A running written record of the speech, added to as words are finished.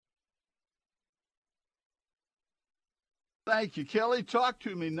Thank you, Kelly. Talk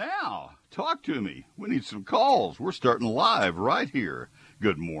to me now. Talk to me. We need some calls. We're starting live right here.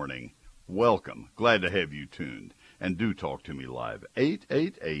 Good morning. Welcome. Glad to have you tuned. And do talk to me live.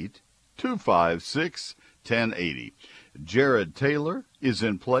 888-256-1080. Jared Taylor is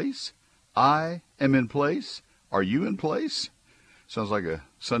in place. I am in place. Are you in place? Sounds like a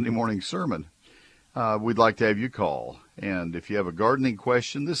Sunday morning sermon. We'd like to have you call. And if you have a gardening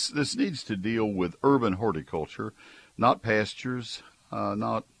question, this needs to deal with urban horticulture, not pastures,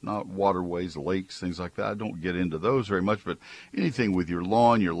 not waterways, lakes, things like that. I don't get into those very much, but anything with your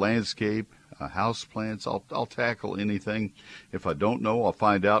lawn, your landscape, house plants, I'll tackle anything. If I don't know, I'll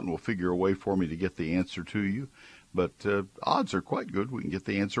find out and we'll figure a way for me to get the answer to you. But odds are quite good we can get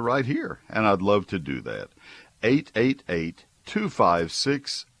the answer right here, and I'd love to do that.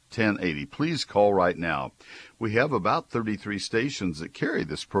 888-256-1080. Please call right now. We have about 33 stations that carry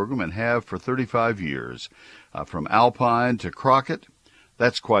this program and have for 35 years. From Alpine to Crockett,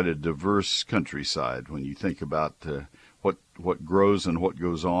 that's quite a diverse countryside when you think about what grows and what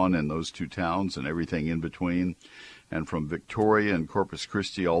goes on in those two towns and everything in between. And from Victoria and Corpus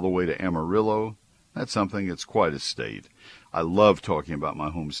Christi all the way to Amarillo, that's something that's quite a state. I love talking about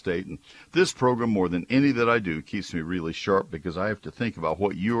my home state, and this program, more than any that I do, keeps me really sharp because I have to think about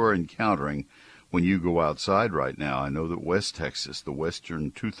what you are encountering when you go outside right now. I know that West Texas, the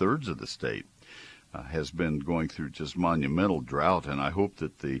western two-thirds of the state, has been going through just monumental drought, and I hope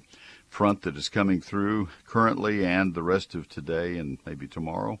that the front that is coming through currently and the rest of today and maybe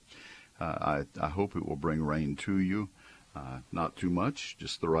tomorrow, I hope it will bring rain to you. Not too much,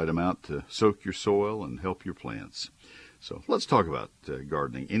 just the right amount to soak your soil and help your plants. So let's talk about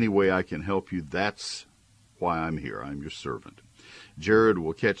gardening. Any way I can help you, that's why I'm here. I'm your servant. Jared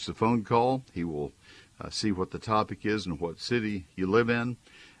will catch the phone call. He will see what the topic is and what city you live in,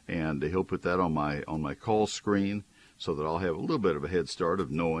 and he'll put that on my call screen so that I'll have a little bit of a head start of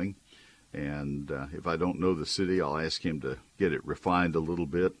knowing. And if I don't know the city, I'll ask him to get it refined a little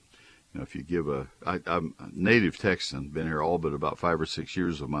bit. You know, if you give I'm a native Texan, been here all but about 5 or 6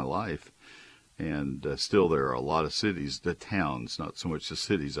 years of my life, and still there are a lot of cities, the towns, not so much the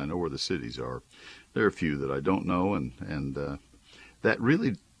cities. I know where the cities are. There are a few that I don't know, and that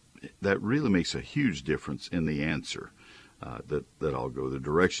really makes a huge difference in the answer that I'll go, the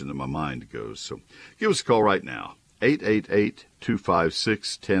direction that my mind goes. So give us a call right now,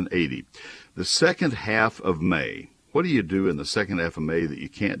 888-256-1080. The second half of May. What do you do in the second half of May that you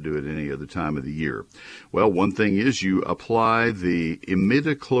can't do at any other time of the year? Well, one thing is you apply the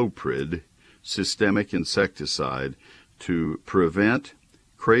imidacloprid systemic insecticide to prevent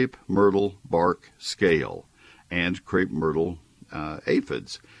crepe myrtle bark scale and crepe myrtle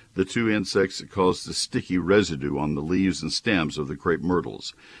aphids, the two insects that cause the sticky residue on the leaves and stems of the crepe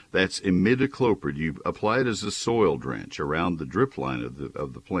myrtles. That's imidacloprid. You apply it as a soil drench around the drip line of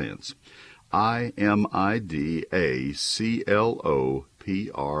the plants.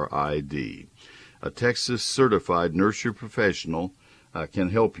 imidacloprid. A Texas certified nursery professional can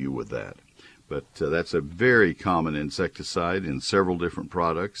help you with that. But that's a very common insecticide in several different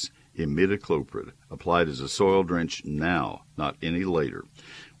products. Imidacloprid, applied as a soil drench now, not any later,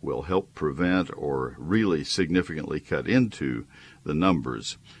 will help prevent or really significantly cut into the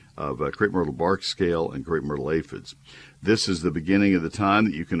numbers of crepe myrtle bark scale and crepe myrtle aphids. This is the beginning of the time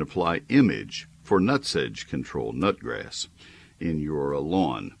that you can apply Image for nutsedge control, nutgrass, in your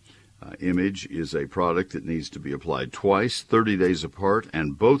lawn. Image is a product that needs to be applied twice, 30 days apart,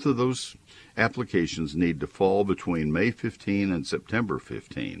 and both of those applications need to fall between May 15 and September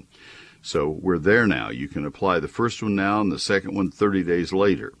 15. So we're there now. You can apply the first one now and the second one 30 days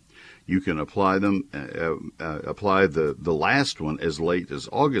later. You can apply them, apply the last one as late as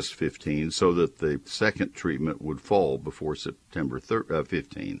August 15 so that the second treatment would fall before September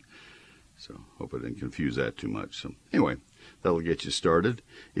 15. So hope I didn't confuse that too much. So anyway, that'll get you started.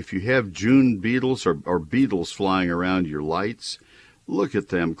 If you have June beetles or beetles flying around your lights, look at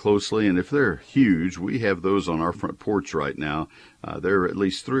them closely, and if they're huge, we have those on our front porch right now. They're at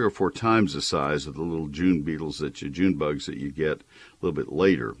least 3 or 4 times the size of the little June bugs that you get a little bit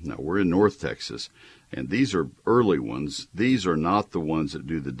later. Now, we're in North Texas, and these are early ones. These are not the ones that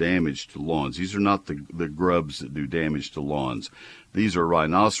do the damage to lawns. These are not the grubs that do damage to lawns. These are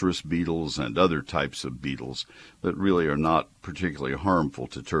rhinoceros beetles and other types of beetles that really are not particularly harmful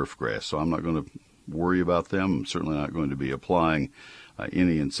to turf grass, so I'm not going to worry about them. I'm certainly not going to be applying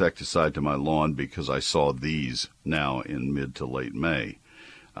any insecticide to my lawn because I saw these now in mid to late May.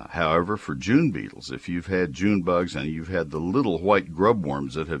 However, for June beetles, if you've had June bugs and you've had the little white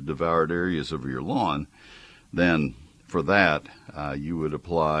grubworms that have devoured areas of your lawn, then for that you would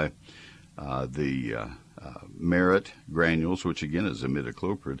apply the Merit granules, which again is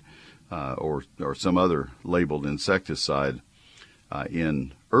imidacloprid, or some other labeled insecticide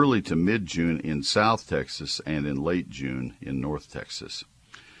in early to mid-June in South Texas and in late June in North Texas.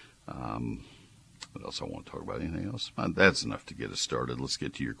 What else I want to talk about? Anything else? That's enough to get us started. Let's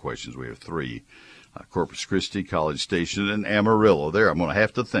get to your questions. We have three. Corpus Christi, College Station, and Amarillo. There, I'm going to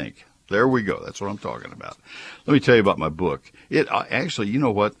have to think. There we go. That's what I'm talking about. Let me tell you about my book. It actually, you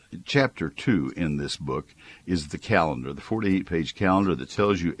know what? Chapter 2 in this book is the calendar, the 48-page calendar that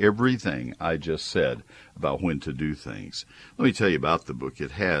tells you everything I just said about when to do things. Let me tell you about the book.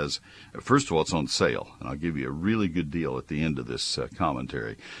 It has, first of all, it's on sale, and I'll give you a really good deal at the end of this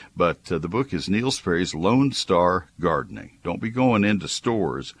commentary. But the book is Neil Sperry's Lone Star Gardening. Don't be going into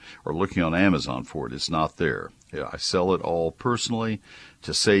stores or looking on Amazon for it. It's not there. Yeah, I sell it all personally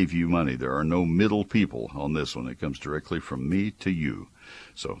to save you money. There are no middle people on this one. It comes directly from me to you.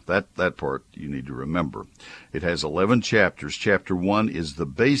 So that part you need to remember. It has 11 chapters. Chapter 1 is the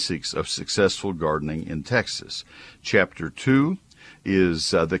basics of successful gardening in Texas. Chapter 2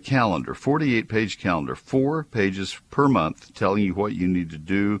 is the calendar, 48-page calendar, 4 pages per month, telling you what you need to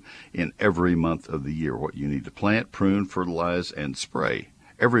do in every month of the year, what you need to plant, prune, fertilize, and spray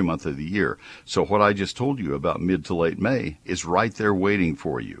every month of the year. So what I just told you about mid to late May is right there waiting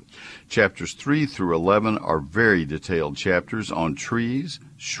for you. Chapters 3 through 11 are very detailed chapters on trees,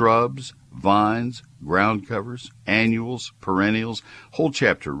 shrubs, vines, ground covers, annuals, perennials, whole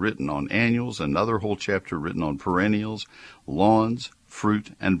chapter written on annuals, another whole chapter written on perennials, lawns,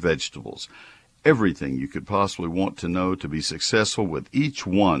 fruit, and vegetables. Everything you could possibly want to know to be successful with each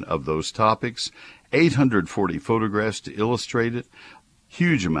one of those topics, 840 photographs to illustrate it,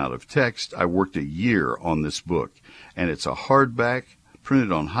 huge amount of text. I worked a year on this book, and it's a hardback,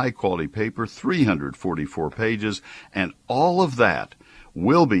 printed on high-quality paper, 344 pages, and all of that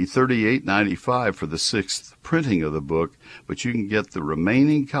will be $38.95 for the 6th printing of the book, but you can get the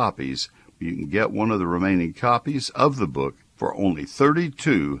remaining copies. You can get one of the remaining copies of the book for only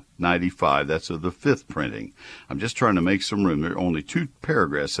 $32.95. That's of the 5th printing. I'm just trying to make some room. There are only 2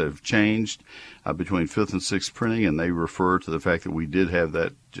 paragraphs that have changed between 5th and 6th printing, and they refer to the fact that we did have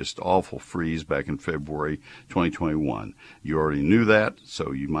that just awful freeze back in February 2021. You already knew that,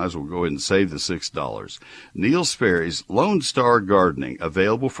 so you might as well go ahead and save the $6. Neil Sperry's Lone Star Gardening,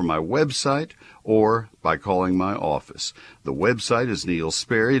 available from my website or by calling my office. The website is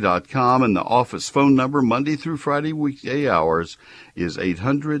neilsperry.com, and the office phone number, Monday through Friday weekday hours, is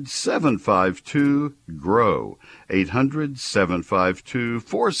 800-752-GROW,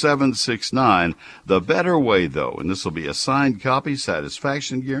 800-752-4769. The better way, though, and this will be a signed copy,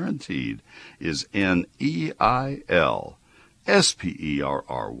 satisfaction guaranteed, is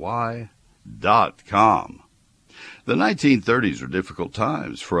neilsperry.com. The 1930s were difficult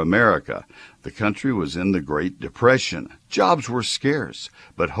times for America. The country was in the Great Depression. Jobs were scarce,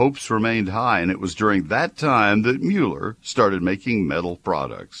 but hopes remained high, and it was during that time that Mueller started making metal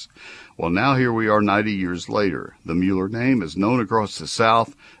products. Well, now here we are 90 years later. The Mueller name is known across the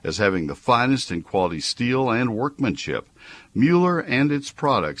South as having the finest in quality steel and workmanship. Mueller and its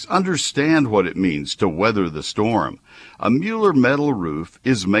products understand what it means to weather the storm. A Mueller metal roof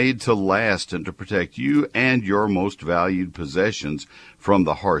is made to last and to protect you and your most valued possessions from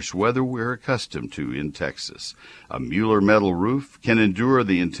the harsh weather we're accustomed to in Texas. A Mueller metal roof can endure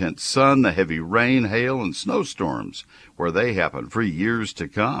the intense sun, the heavy rain, hail, and snowstorms where they happen for years to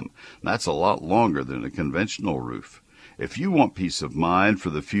come. That's a lot longer than a conventional roof. If you want peace of mind for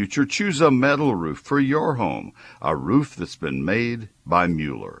the future, choose a metal roof for your home, a roof that's been made by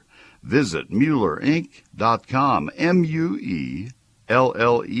Mueller. Visit MuellerInc.com,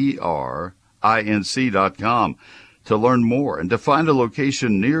 MuellerInc.com, to learn more and to find a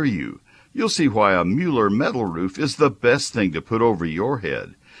location near you. You'll see why a Mueller metal roof is the best thing to put over your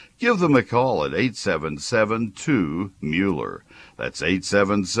head. Give them a call at 877-2-MUELLER. That's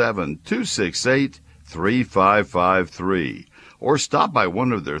 877-268-3553. Or stop by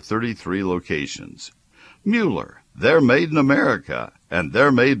one of their 33 locations. Mueller, they're made in America, and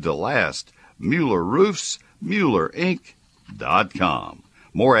they're made to last. Mueller Roofs, MuellerInc.com.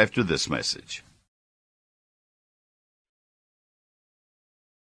 More after this message.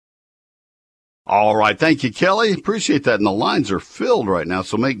 All right. Thank you, Kelly. Appreciate that. And the lines are filled right now,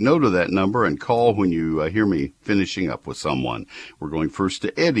 so make note of that number and call when you hear me finishing up with someone. We're going first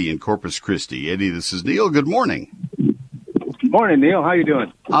to Eddie in Corpus Christi. Eddie, this is Neil. Good morning. Good morning, Neil. How you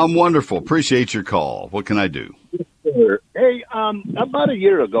doing? I'm wonderful. Appreciate your call. What can I do? Sure. Hey, about a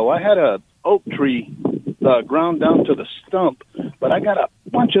year ago, I had a oak tree ground down to the stump, but I got a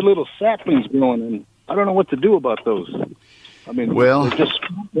bunch of little saplings growing, and I don't know what to do about those. I mean, well, they're just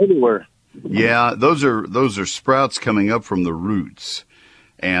everywhere. Yeah, those are sprouts coming up from the roots.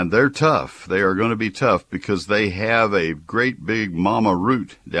 And they're tough. They are going to be tough because they have a great big mama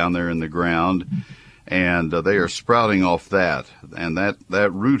root down there in the ground, and they are sprouting off that. And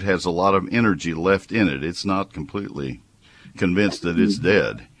that root has a lot of energy left in it. It's not completely convinced that it's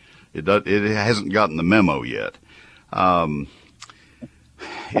dead. It hasn't gotten the memo yet.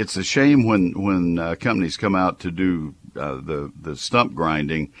 It's a shame when companies come out to do the stump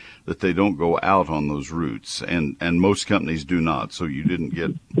grinding that they don't go out on those roots, and most companies do not. So you didn't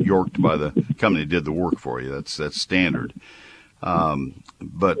get yorked by the company that did the work for you. That's standard.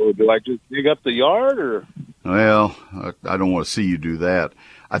 But so do I just dig up the yard, or? Well, I don't want to see you do that.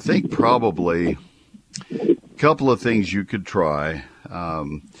 I think probably a couple of things you could try.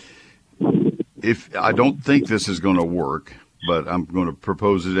 If I don't think this is going to work, but I'm going to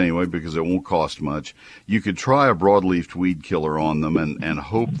propose it anyway because it won't cost much. You could try a broadleaf weed killer on them and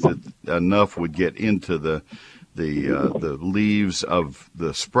hope that enough would get into the leaves of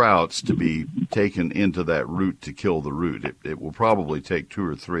the sprouts to be taken into that root to kill the root. It will probably take 2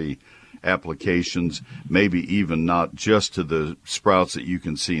 or 3 applications, maybe even not just to the sprouts that you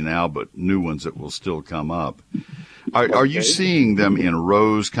can see now, but new ones that will still come up. Are you seeing them in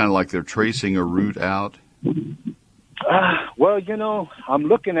rows, kind of like they're tracing a root out? Well, I'm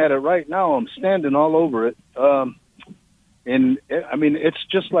looking at it right now. I'm standing all over it. And I mean, it's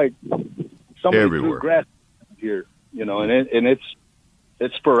just like somebody everywhere. threw grass here, and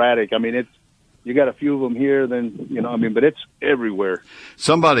it's sporadic. I mean, you got a few of them here, then, but it's everywhere.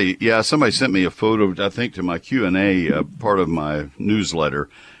 Somebody sent me a photo, I think, to my Q&A, part of my newsletter,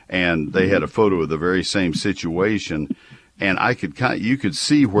 and they had a photo of the very same situation. And you could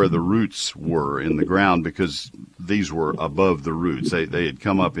see where the roots were in the ground because these were above the roots. They had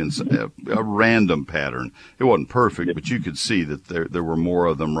come up in a random pattern. It wasn't perfect, but you could see that there were more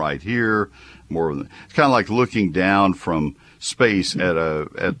of them right here, more of them. It's kind of like looking down from space at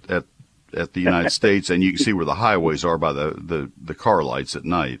the United States, and you can see where the highways are by the car lights at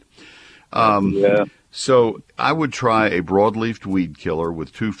night. Yeah. So I would try a broadleaf weed killer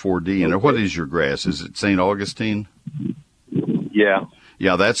with 2,4-D in it. What is your grass? Is it St. Augustine? Yeah.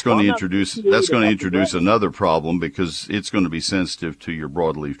 Yeah, that's going to introduce another problem because it's going to be sensitive to your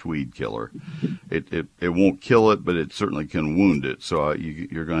broadleaf weed killer. It won't kill it, but it certainly can wound it. So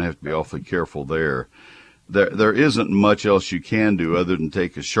you're going to have to be awfully careful there. There isn't much else you can do other than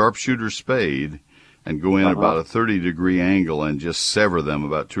take a sharpshooter spade and go in about a 30-degree angle and just sever them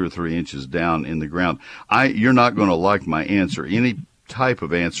about 2 or 3 inches down in the ground. You're not going to like my answer. Any type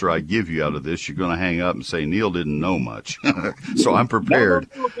of answer I give you out of this, you're going to hang up and say, Neil didn't know much. So I'm prepared.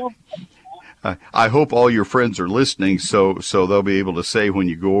 I hope all your friends are listening so they'll be able to say when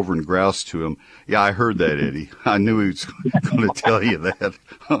you go over and grouse to them, yeah, I heard that, Eddie. I knew he was going to tell you that.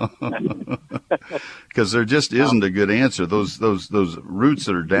 Because there just isn't a good answer. Those roots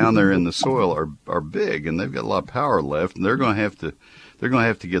that are down there in the soil are big, and they've got a lot of power left, and they're going to have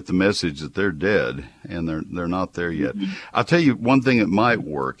to get the message that they're dead, and they're not there yet. I'll tell you one thing that might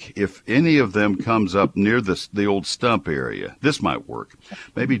work. If any of them comes up near the old stump area, this might work.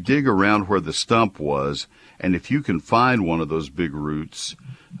 Maybe dig around where the stump was, and if you can find one of those big roots,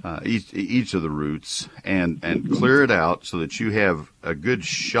 each of the roots, and clear it out so that you have a good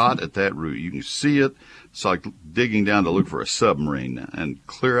shot at that root. You can see it. It's like digging down to look for a submarine, and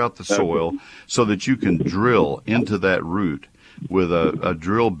clear out the soil so that you can drill into that root with a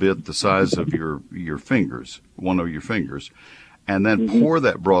drill bit the size of your fingers, one of your fingers, and then pour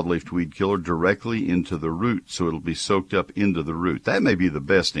that broadleaf weed killer directly into the root so it'll be soaked up into the root. That may be the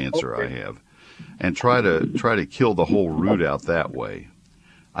best answer I have. And try to kill the whole root out that way.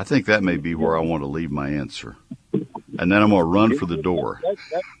 I think that may be where I want to leave my answer. And then I'm going to run for the door.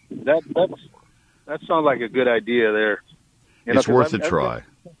 That sounds like a good idea there. It's worth a try.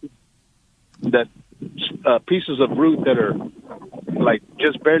 That pieces of root that are like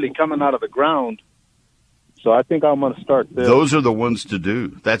just barely coming out of the ground. So I think I'm going to start there. Those are the ones to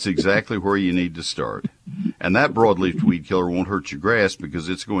do. That's exactly where you need to start. And that broadleaf weed killer won't hurt your grass because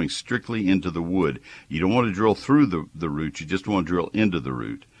it's going strictly into the wood. You don't want to drill through the root. You just want to drill into the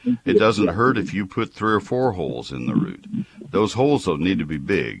root. It doesn't hurt if you put 3 or 4 holes in the root. Those holes, though, need to be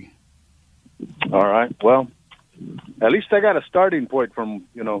big. All right. Well, at least I got a starting point from,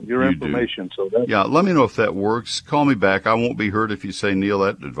 your information. Do. So yeah, let me know if that works. Call me back. I won't be hurt if you say, Neil,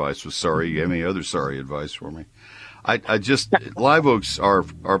 that advice was sorry. You gave me other sorry advice for me. I just live oaks are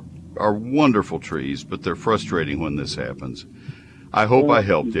wonderful trees, but they're frustrating when this happens. I hope I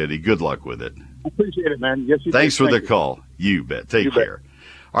helped, Eddie. Good luck with it. I appreciate it, man. Yes, you Thanks did. for the call. You bet. Take care.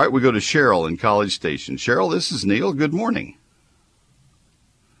 All right, we go to Cheryl in College Station. Cheryl, this is Neil. Good morning.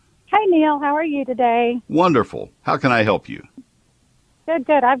 Hi, Neil. How are you today? Wonderful. How can I help you? Good,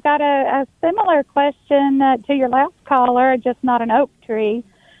 good. I've got a similar question to your last caller, just not an oak tree.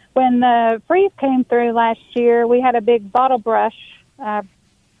 When the freeze came through last year, we had a big bottle brush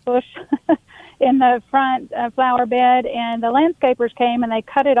bush in the front flower bed, and the landscapers came and they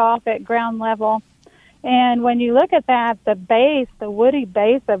cut it off at ground level. And when you look at that, the base, the woody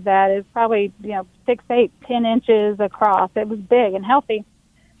base of that is probably, 6, 8, 10 inches across. It was big and healthy.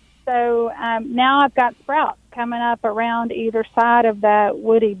 So now I've got sprouts coming up around either side of that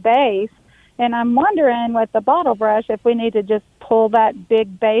woody base. And I'm wondering with the bottle brush if we need to just pull that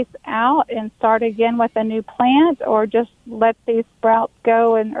big base out and start again with a new plant, or just let these sprouts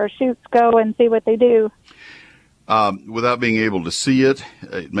go or shoots go and see what they do. Without being able to see it,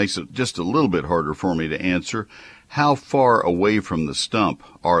 it makes it just a little bit harder for me to answer. How far away from the stump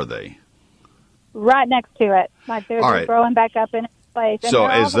are they? Right next to it. Like they're growing back up in its place. And so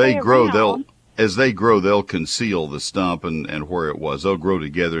as they grow, they'll conceal the stump and where it was. They'll grow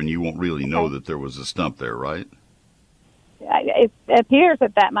together, and you won't really know that there was a stump there, right? It appears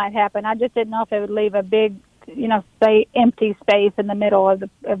that might happen. I just didn't know if it would leave a big, say, empty space in the middle of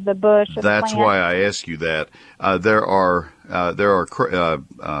the bush. That's why I ask you that. There are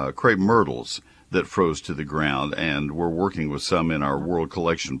crepe myrtles that froze to the ground, and we're working with some in our World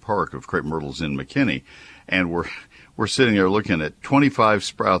Collection Park of crepe myrtles in McKinney, and we're sitting there looking at 25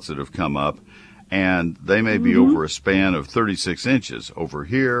 sprouts that have come up, and they may be over a span of 36 inches over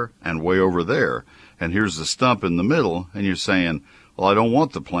here and way over there. And here's the stump in the middle, and you're saying, well, I don't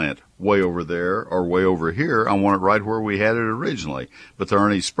want the plant way over there or way over here. I want it right where we had it originally, but there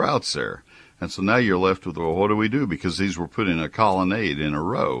aren't any sprouts there. And so now you're left with, well, what do we do? Because these were put in a colonnade in a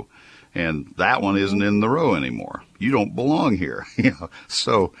row, and that one isn't in the row anymore. You don't belong here.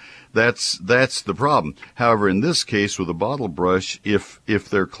 So that's the problem. However, in this case with a bottle brush, if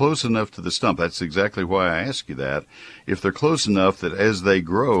they're close enough to the stump, that's exactly why I ask you that. If they're close enough that as they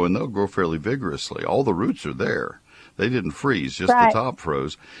grow, and they'll grow fairly vigorously, all the roots are there. They didn't freeze, just the top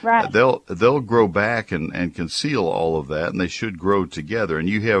froze. Right. They'll grow back and conceal all of that, and they should grow together. And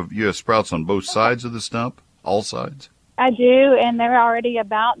you have sprouts on both sides of the stump, all sides? I do, and they're already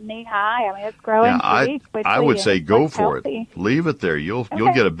about knee high. I mean, it's growing pretty quickly. I would say go for healthy. it. Leave it there. You'll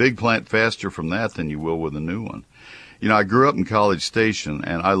get a big plant faster from that than you will with a new one. I grew up in College Station,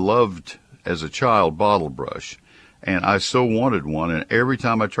 and I loved, as a child, bottle brush. And I so wanted one, and every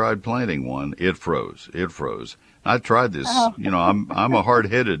time I tried planting one, it froze. I tried this. I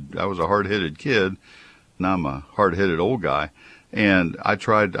was a hard-headed kid. Now I'm a hard-headed old guy. And I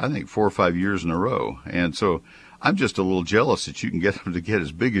tried, I think, 4 or 5 years in a row. And so I'm just a little jealous that you can get them to get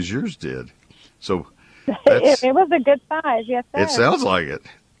as big as yours did. So it was a good size, yes, sir. It sounds like it.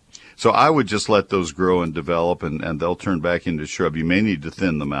 So I would just let those grow and develop, and they'll turn back into shrub. You may need to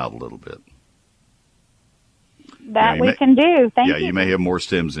thin them out a little bit. That we can do. Thank you. Yeah, you may have more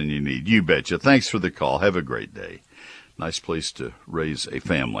stems than you need. You betcha. Thanks for the call. Have a great day. Nice place to raise a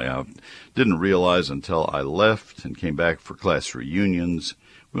family. I didn't realize until I left and came back for class reunions.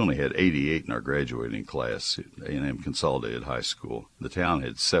 We only had 88 in our graduating class at A&M Consolidated High School. The town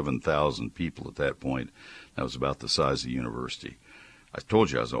had 7,000 people at that point. That was about the size of the university. I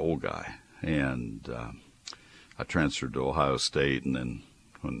told you I was an old guy, and I transferred to Ohio State, and then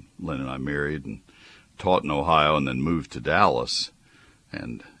when Lynn and I married and taught in Ohio and then moved to Dallas.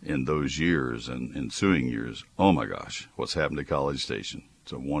 And in those years and ensuing years, oh my gosh, what's happened to College Station?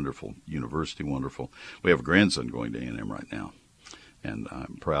 It's a wonderful university, wonderful. We have a grandson going to A&M right now, and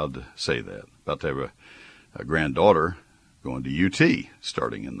I'm proud to say that. About to have a granddaughter going to UT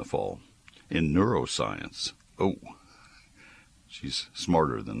starting in the fall in neuroscience. Oh, she's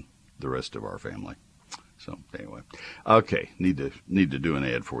smarter than the rest of our family. So anyway, okay, need to do an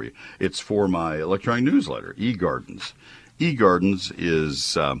ad for you. It's for my electronic newsletter, eGardens. eGardens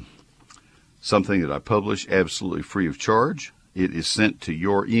is something that I publish absolutely free of charge. It is sent to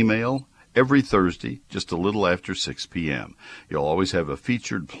your email every Thursday, just a little after 6 p.m. You'll always have a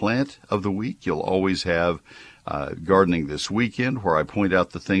featured plant of the week. You'll always have gardening this weekend, where I point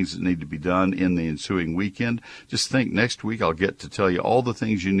out the things that need to be done in the ensuing weekend. Just think, next week I'll get to tell you all the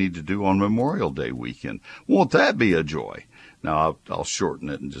things you need to do on Memorial Day weekend. Won't that be a joy? Now, I'll shorten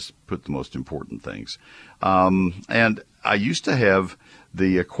it and just put the most important things. And I used to have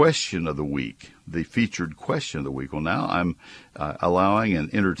the question of the week, the featured question of the week. Well, now I'm allowing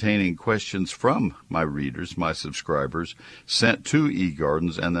and entertaining questions from my readers, my subscribers, sent to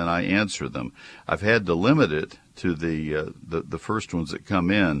eGardens, and then I answer them. I've had to limit it to the first ones that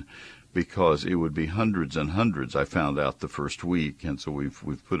come in, because it would be hundreds and hundreds, I found out the first week, and so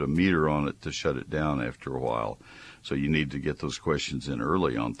we've put a meter on it to shut it down after a while. So you need to get those questions in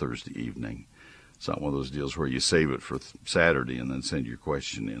early on Thursday evening. It's not one of those deals where you save it for Saturday and then send your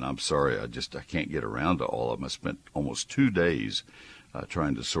question in. I'm sorry, I can't get around to all of them. I spent almost 2 days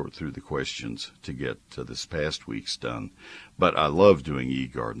trying to sort through the questions to get this past week's done. But I love doing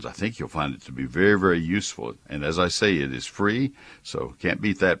eGardens. I think you'll find it to be very, very useful. And as I say, it is free, so can't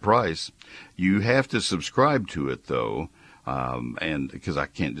beat that price. You have to subscribe to it, though, and because I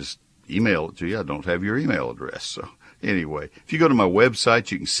can't just email it to you. I don't have your email address. So anyway, if you go to my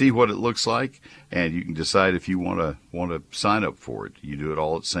website, you can see what it looks like, and you can decide if you want to sign up for it. You do it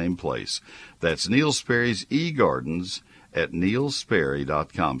all at the same place. That's Neil Sperry's eGardens at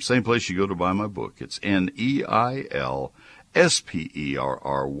neilsperry.com. Same place you go to buy my book. It's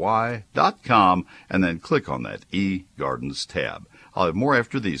NEILSPERRY.com, and then click on that eGardens tab. I'll have more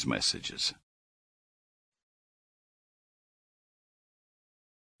after these messages.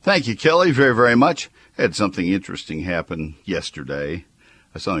 Thank you, Kelly, very, very much. Had something interesting happen yesterday.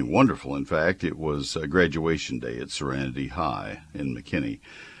 Something wonderful, in fact. It was graduation day at Serenity High in McKinney.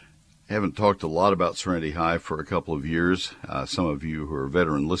 I haven't talked a lot about Serenity High for a couple of years. Some of you who are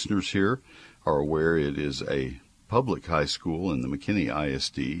veteran listeners here are aware it is a public high school in the McKinney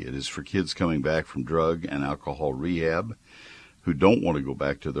ISD. It is for kids coming back from drug and alcohol rehab who don't want to go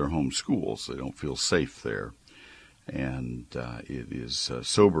back to their home schools. They don't feel safe there. And it is a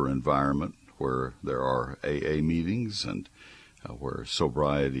sober environment where there are AA meetings and where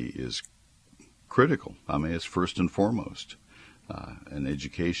sobriety is critical. I mean, it's first and foremost. And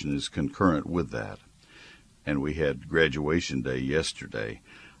education is concurrent with that. And we had graduation day yesterday.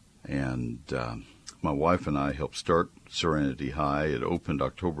 And my wife and I helped start Serenity High. It opened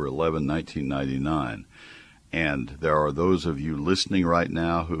October 11, 1999. And there are those of you listening right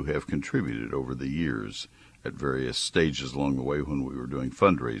now who have contributed over the years at various stages along the way when we were doing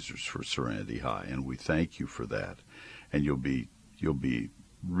fundraisers for Serenity High, and we thank you for that. And you'll be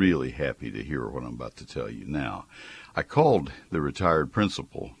really happy to hear what I'm about to tell you now. I called the retired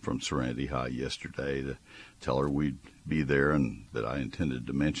principal from Serenity High yesterday to tell her we'd be there and that I intended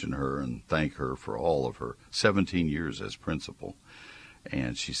to mention her and thank her for all of her 17 years as principal.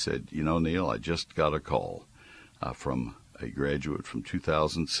 And she said, "You know, Neil, I just got a call from a graduate from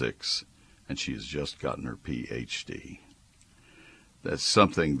 2006, and she has just gotten her PhD. That's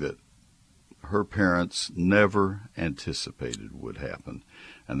something that her parents never anticipated would happen.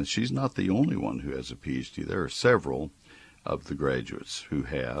 And that she's not the only one who has a PhD. There are several of the graduates who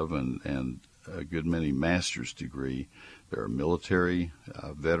have, and a good many master's degree. There are military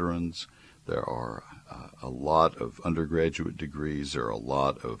veterans. There are a lot of undergraduate degrees. There are a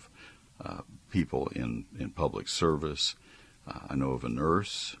lot of people in public service. I know of a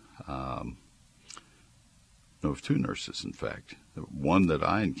nurse. I know of 2 nurses, in fact. One that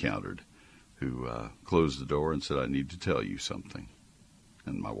I encountered who closed the door and said, "I need to tell you something."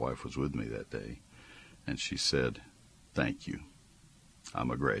 And my wife was with me that day. And she said, "Thank you.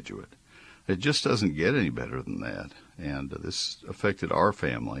 I'm a graduate." It just doesn't get any better than that. And this affected our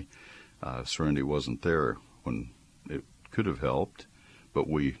family. Serenity wasn't there when it could have helped, but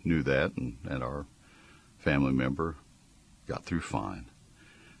we knew that, and our family member got through fine.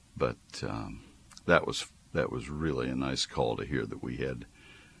 But that was really a nice call to hear that we had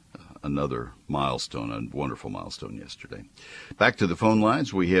another milestone, a wonderful milestone yesterday. Back to the phone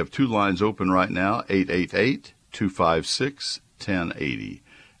lines. We have 2 lines open right now, 888-256-1080.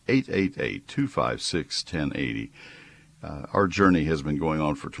 888-256-1080. Our journey has been going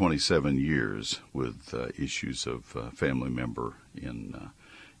on for 27 years with issues of family member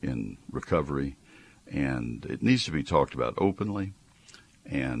in recovery, and it needs to be talked about openly.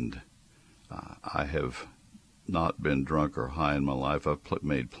 And I have not been drunk or high in my life. I've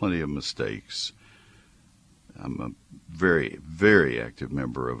made plenty of mistakes. I'm a very, very active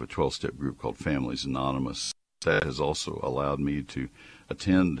member of a 12-step group called Families Anonymous. That has also allowed me to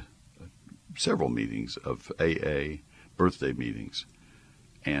attend several meetings of AA, birthday meetings.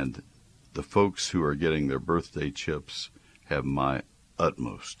 And the folks who are getting their birthday chips have my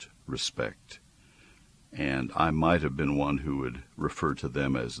utmost respect. And I might have been one who would refer to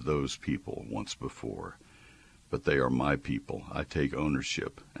them as those people once before. But they are my people. I take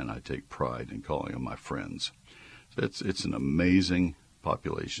ownership and I take pride in calling them my friends. It's an amazing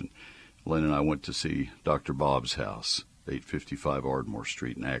population. Lynn and I went to see Dr. Bob's house, 855 Ardmore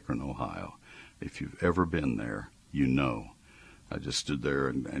Street in Akron, Ohio. If you've ever been there, you know. I just stood there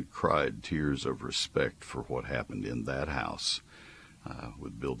and cried tears of respect for what happened in that house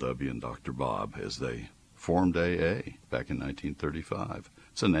with Bill W. and Dr. Bob as they formed AA back in 1935.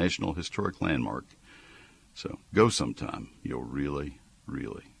 It's a National Historic Landmark. So go sometime. You'll really,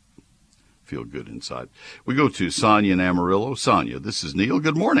 really feel good inside. We go to Sonia in Amarillo. Sonia, this is Neil.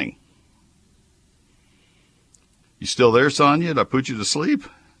 Good morning. You still there, Sonia? Did I put you to sleep?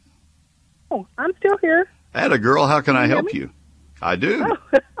 Oh, I'm still here. Atta girl, how can I help you? I do.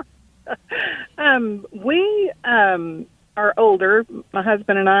 We are older. My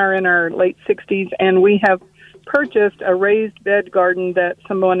husband and I are in our late 60s, and we have purchased a raised bed garden that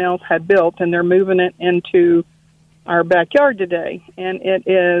someone else had built, and they're moving it into our backyard today. And it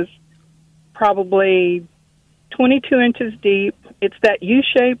is probably 22 inches deep. It's that U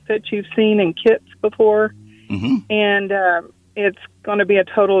shape that you've seen in kits before. Mm-hmm. And it's going to be a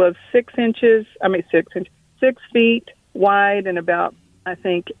total of 6 feet wide and about, I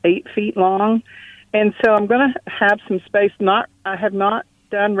think, 8 feet long. And so I'm going to have some space. I have not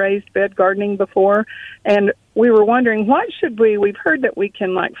done raised bed gardening before, and we were wondering, we've heard that we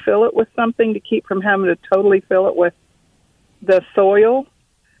can fill it with something to keep from having to totally fill it with the soil.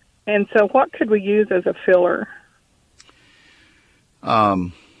 And so what could we use as a filler?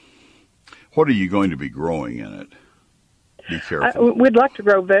 What are you going to be growing in it? Be careful. We'd like to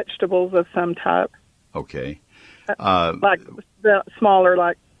grow vegetables of some type. Okay. Like the smaller,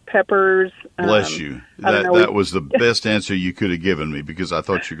 like peppers. Bless you. That was the best answer you could have given me, because I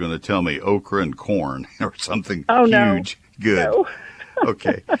thought you were going to tell me okra and corn or something huge. No. Good. No.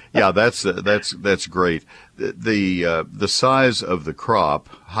 Okay. Yeah, that's great. The size of the crop,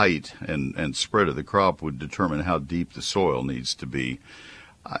 height and spread of the crop would determine how deep the soil needs to be.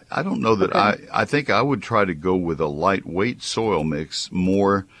 I don't know that I think I would try to go with a lightweight soil mix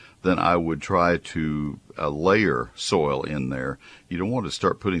more than I would try to layer soil in there. You don't want to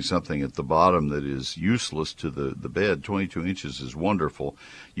start putting something at the bottom that is useless to the bed. 22 inches is wonderful.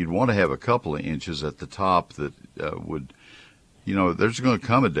 You'd want to have a couple of inches at the top that would, there's going to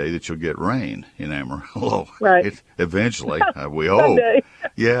come a day that you'll get rain in Amarillo. Right. Eventually, we hope. Someday.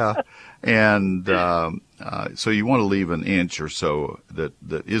 Yeah. And so you want to leave an inch or so that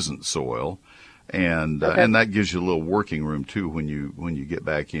isn't soil. And and that gives you a little working room too when you get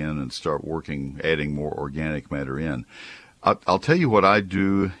back in and start adding more organic matter in. I'll tell you what I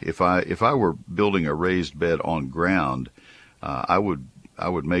do if I were building a raised bed on ground. I would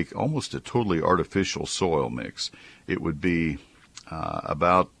make almost a totally artificial soil mix. It would be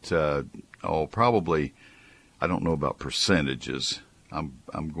probably, I don't know about percentages. I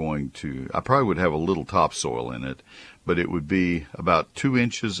probably would have a little topsoil in it, but it would be about 2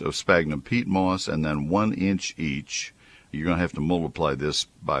 inches of sphagnum peat moss and then 1 inch each. You're going to have to multiply this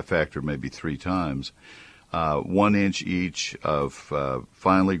by a factor of maybe 3 times. 1 inch each of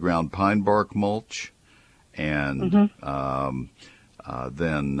finely ground pine bark mulch, and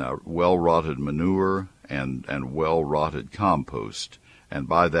then well-rotted manure and well-rotted compost. And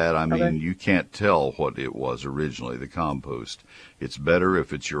by that, I mean you can't tell what it was originally, the compost. It's better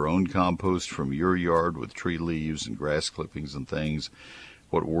if it's your own compost from your yard with tree leaves and grass clippings and things.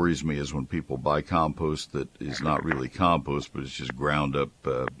 What worries me is when people buy compost that is not really compost, but it's just ground up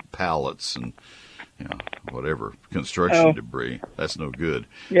pallets and whatever, construction debris. That's no good.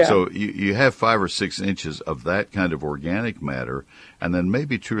 Yeah. So you have 5 or 6 inches of that kind of organic matter, and then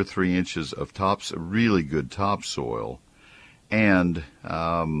maybe 2 or 3 inches of really good topsoil. And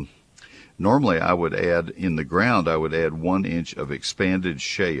normally I would add, in the ground, 1 inch of expanded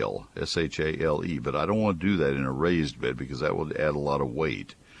shale, S-H-A-L-E, but I don't want to do that in a raised bed because that would add a lot of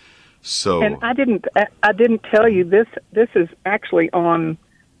weight. So, and I didn't tell you this is actually on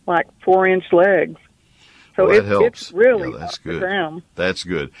 4-inch legs. So that helps. It's really that's off good. The ground. That's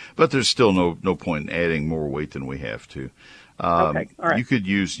good. But there's still no point in adding more weight than we have to. Okay. All right. You could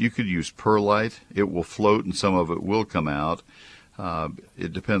use perlite. It will float, and some of it will come out.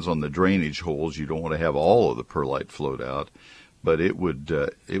 It depends on the drainage holes. You don't want to have all of the perlite float out, but it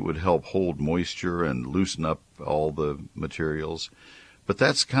would help hold moisture and loosen up all the materials. But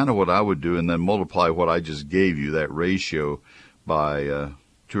that's kind of what I would do, and then multiply what I just gave you, that ratio, by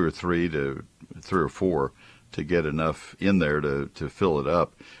 2 or 3 to 3 or 4 to get enough in there to fill it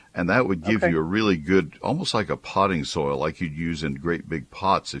up. And that would give you a really good, almost like a potting soil, like you'd use in great big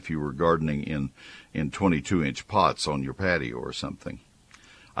pots if you were gardening in 22-inch pots on your patio or something.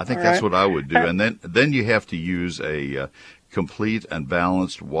 I think that's what I would do. And then you have to use a complete and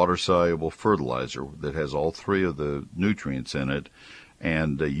balanced water-soluble fertilizer that has all 3 of the nutrients in it,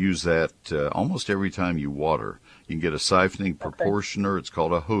 and use that almost every time you water. You can get a siphoning proportioner. It's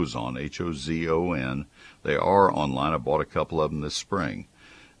called a Hozon, H-O-Z-O-N. They are online. I bought a couple of them this spring.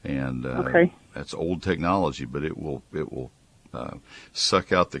 And that's old technology, but it will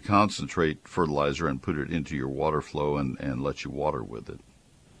suck out the concentrate fertilizer and put it into your water flow and let you water with it.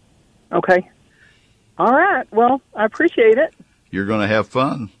 Okay. All right. Well, I appreciate it. You're going to have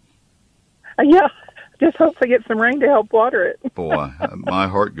fun. Yeah. Just hope I get some rain to help water it. Boy, my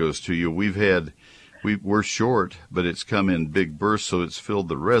heart goes to you. We're short, but it's come in big bursts, so it's filled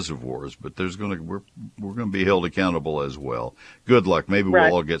the reservoirs. But we're going to be held accountable as well. Good luck. Maybe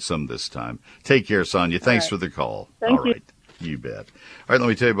we'll all get some this time. Take care, Sonia. Thanks for the call. Thank you. You bet. All right, let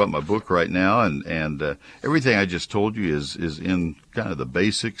me tell you about my book right now, and everything I just told you is in kind of the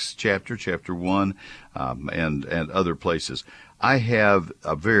basics chapter 1, and other places. I have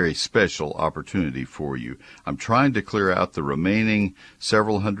a very special opportunity for you. I'm trying to clear out the remaining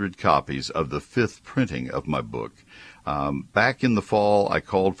several hundred copies of the 5th printing of my book. Back in the fall, I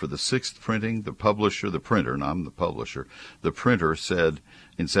called for the 6th printing. The printer, and I'm the publisher, the printer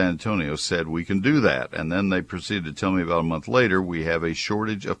in San Antonio said, we can do that. And then they proceeded to tell me about a month later, we have a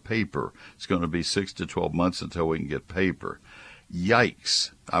shortage of paper. It's going to be 6 to 12 months until we can get paper.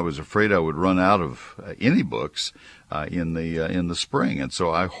 Yikes. I was afraid I would run out of any books in the spring, and so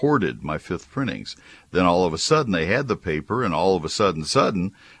I hoarded my 5th printings. Then all of a sudden they had the paper, and all of a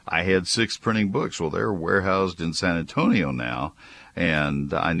sudden I had 6 printing books. Well, they're warehoused in San Antonio now,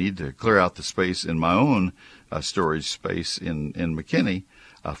 and I need to clear out the space in my own storage space in McKinney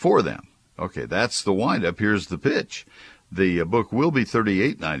for them. Okay, that's the windup. Here's the pitch. The book will be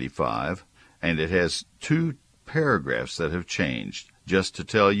 $38.95, and it has 2 paragraphs that have changed, just to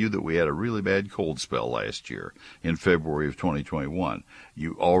tell you that we had a really bad cold spell last year in February of 2021.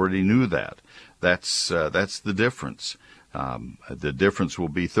 You already knew that. That's the difference. The difference will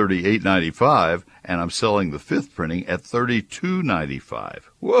be $38.95, and I'm selling the 5th printing at $32.95.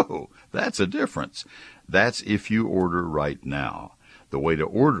 Whoa, that's a difference. That's if you order right now. The way to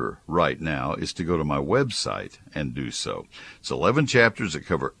order right now is to go to my website and do so. It's 11 chapters that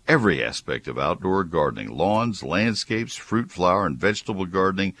cover every aspect of outdoor gardening, lawns, landscapes, fruit, flower, and vegetable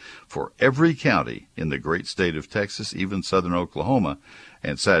gardening for every county in the great state of Texas, even southern Oklahoma.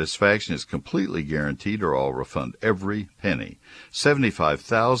 And satisfaction is completely guaranteed, or I'll refund every penny.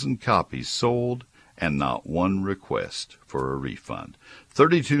 75,000 copies sold, and not one request for a refund.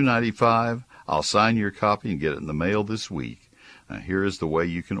 $32.95. I'll sign your copy and get it in the mail this week. Now, here is the way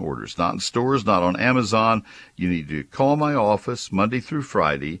you can order. It's not in stores, not on Amazon. You need to call my office Monday through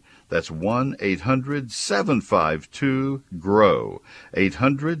Friday. That's 1-800-752-GROW,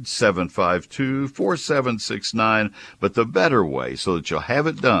 800-752-4769. But the better way, so that you'll have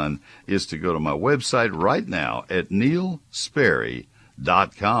it done, is to go to my website right now at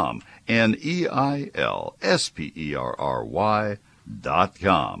neilsperry.com,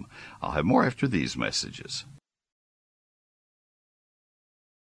 neilsperry.com. I'll have more after these messages.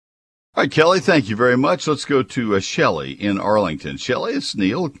 All right, Kelly, thank you very much. Let's go to Shelley in Arlington. Shelley, it's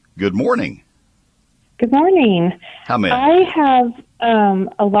Neil. Good morning. Good morning. How many? I have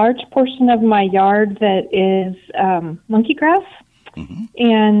a large portion of my yard that is monkey grass. Mm-hmm.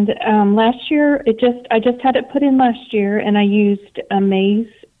 And last year, I just had it put in last year, and I used Amaze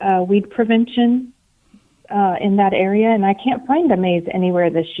weed prevention in that area, and I can't find Amaze anywhere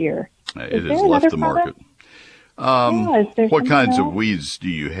this year. It has left the market. What kinds else of weeds do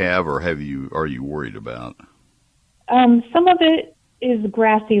you have, or are you worried about? Some of it is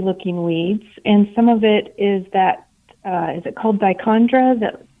grassy-looking weeds, and some of it is that is it called dichondra?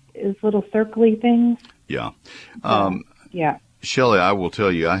 That is little circly things. Yeah. Yeah. Shelley, I will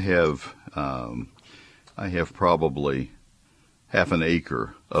tell you, I have probably half an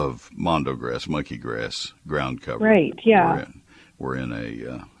acre of mondo grass, monkey grass, ground cover. Right. Yeah. We're in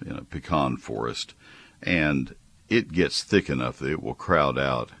a pecan forest, and it gets thick enough that it will crowd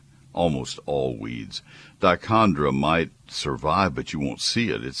out almost all weeds. Dichondra might survive, but you won't see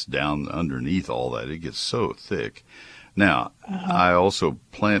it. It's down underneath all that. It gets so thick. Now, I also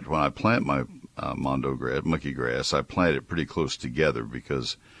when I plant my mondo grass, monkey grass, I plant it pretty close together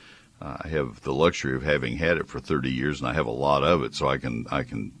because I have the luxury of having had it for 30 years, and I have a lot of it, so I can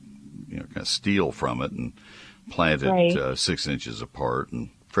kind of steal from it and plant it 6 inches apart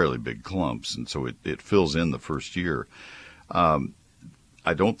and fairly big clumps, and so it fills in the first year.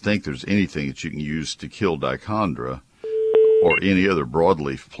 I don't think there's anything that you can use to kill dichondra or any other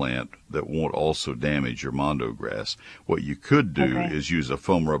broadleaf plant that won't also damage your mondo grass. What you could do is use a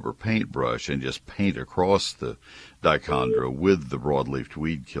foam rubber paintbrush and just paint across the dichondra with the broadleaf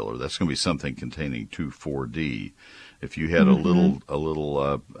weed killer. That's going to be something containing 2,4-D. If you had a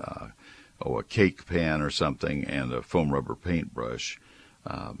cake pan or something and a foam rubber paintbrush,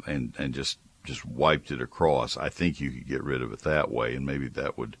 and just wiped it across, I think you could get rid of it that way, and maybe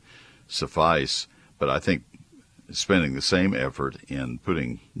that would suffice. But I think spending the same effort in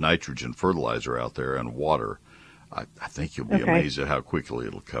putting nitrogen fertilizer out there and water, I think you'll be amazed at how quickly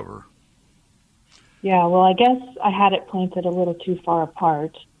it'll cover. Yeah, well, I guess I had it planted a little too far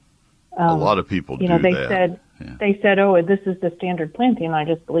apart. A lot of people do that. They said, oh, this is the standard planting, and I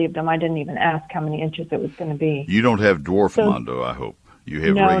just believed them. I didn't even ask how many inches it was going to be. You don't have dwarf Mondo, I hope. You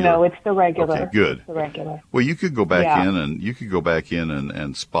have regular? No, it's the regular. Okay, good. It's the regular. Well, you could go back in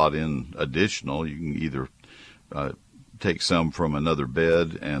and spot in additional. You can either take some from another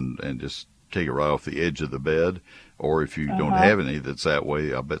bed and just take it right off the edge of the bed, or if you don't have any that's that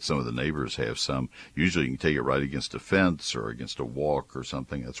way, I bet some of the neighbors have some. Usually you can take it right against a fence or against a walk or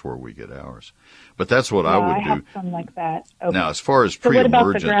something. That's where we get ours. But that's what I would do. I have some like that. Okay. Now, as far as pre-emergence. So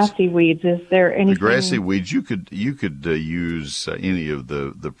what about the grassy weeds? Is there anything? The grassy weeds, you could use any of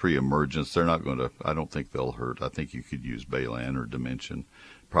the pre-emergence. They're not going to, I don't think they'll hurt. I think you could use Balan or Dimension.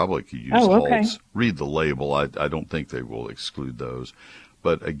 Probably could use Halts. Read the label. I don't think they will exclude those.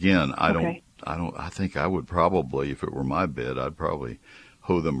 But again, I think I would probably, if it were my bed, I'd probably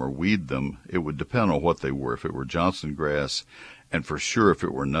hoe them or weed them. It would depend on what they were. If it were Johnson grass, and for sure if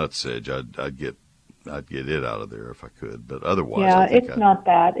it were nutsedge, I'd get it out of there if I could. But otherwise, it's not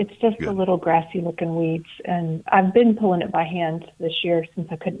that. It's just the little grassy looking weeds, and I've been pulling it by hand this year since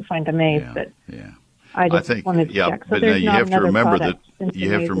I couldn't find a maze. I think, wanted to check. So but now you have to remember that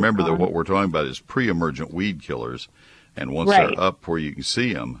what we're talking about is pre-emergent weed killers. And once they're up where you can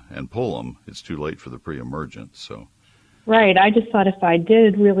see them and pull them, it's too late for the pre-emergent. So, right. I just thought if I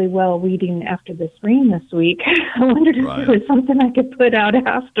did really well weeding after this rain this week, I wondered if there was something I could put out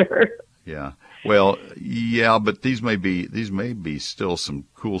after. Yeah. Well, yeah, but these may be still some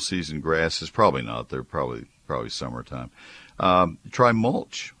cool season grasses. Probably not. They're probably summertime. Try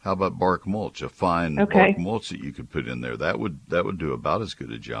mulch. How about bark mulch? A fine bark mulch that you could put in there. That would do about as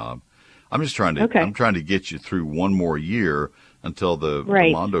good a job. I'm just trying to get you through one more year until the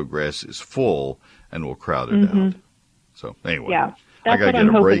Mondo grass is full, and we'll crowd it out. So anyway, I got to get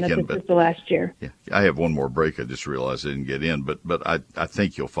a break in. But this is the last year. Yeah, I have one more break. I just realized I didn't get in, but I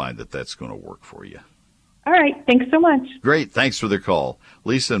think you'll find that that's going to work for you. All right, thanks so much. Great, thanks for the call,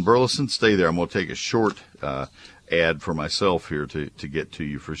 Lisa in Burleson. Stay there. I'm going to take a short ad for myself here to get to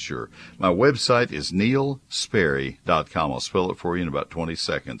you for sure. My website is neilsperry.com. I'll spell it for you in about 20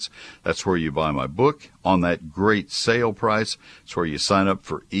 seconds. That's where you buy my book on that great sale price. It's where you sign up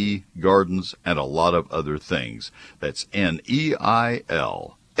for eGardens and a lot of other things. That's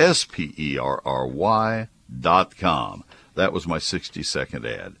NEILSPERRY.com. That was my 60-second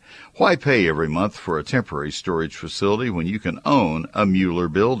ad. Why pay every month for a temporary storage facility when you can own a Mueller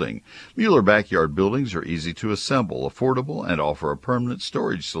building? Mueller backyard buildings are easy to assemble, affordable, and offer a permanent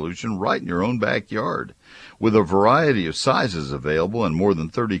storage solution right in your own backyard. With a variety of sizes available and more than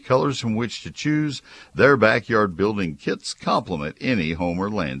 30 colors from which to choose, their backyard building kits complement any home or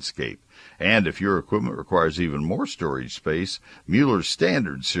landscape. And if your equipment requires even more storage space, Mueller's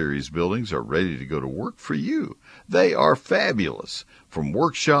Standard Series buildings are ready to go to work for you. They are fabulous. From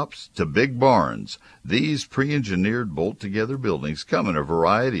workshops to big barns, these pre-engineered bolt-together buildings come in a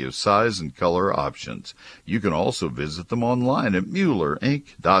variety of size and color options. You can also visit them online at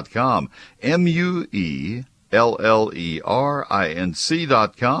MuellerInc.com,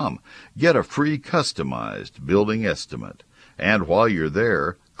 MuellerInc.com. Get a free customized building estimate. And while you're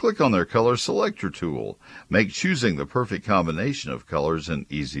there, click on their color selector tool. Make choosing the perfect combination of colors an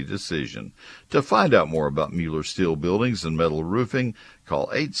easy decision. To find out more about Mueller Steel Buildings and Metal Roofing, call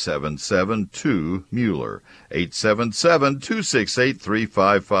 877-2-MUELLER,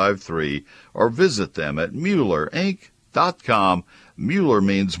 877-268-3553, or visit them at MuellerInc.com. Mueller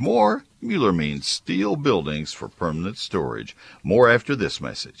means more. Mueller means steel buildings for permanent storage. More after this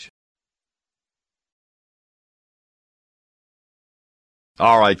message.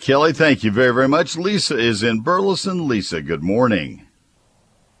 All right, Kelly, thank you very, very much. Lisa is in Burleson. Lisa, good morning.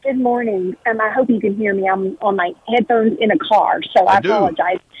 Good morning. I hope you can hear me. I'm on my headphones in a car, so I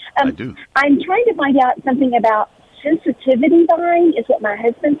apologize. I do. I'm trying to find out something about sensitivity vine, is what my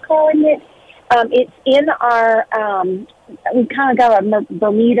husband's calling it. It's in our, we kind of got a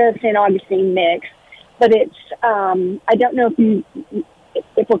Bermuda St. Augustine mix, but it's, I don't know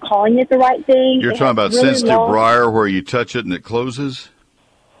if we're calling it the right thing. You're talking about really sensitive briar where you touch it and it closes?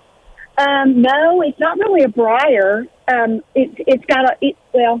 No, it's not really a briar. It's got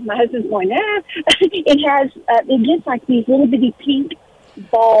well, my husband's going, it has, it gets like these little bitty pink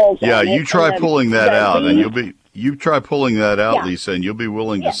balls. Yeah, you try pulling that out and you try pulling that out, Lisa, and you'll be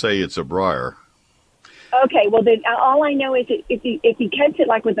willing to say it's a briar. Okay, well then all I know is if he cuts it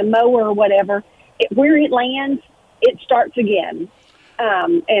like with a mower or whatever, where it lands, it starts again.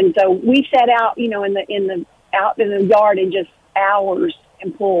 And so we set out, in the out in the yard in just hours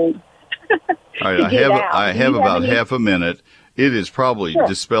and pulled. All right, I have about half a minute. It is probably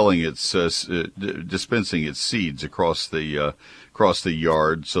dispensing its seeds across the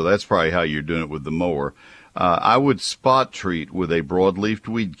yard. So that's probably how you're doing it with the mower. I would spot treat with a broadleaf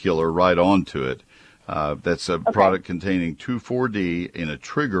weed killer right onto it. That's a product containing 2,4-D in a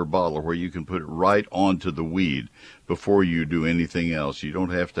trigger bottle where you can put it right onto the weed before you do anything else. You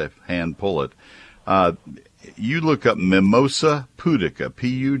don't have to hand pull it. You look up Mimosa pudica,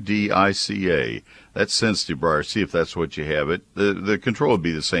 Pudica. That's sensitive briar. See if that's what you have. The control would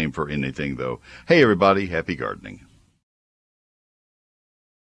be the same for anything, though. Hey, everybody, happy gardening.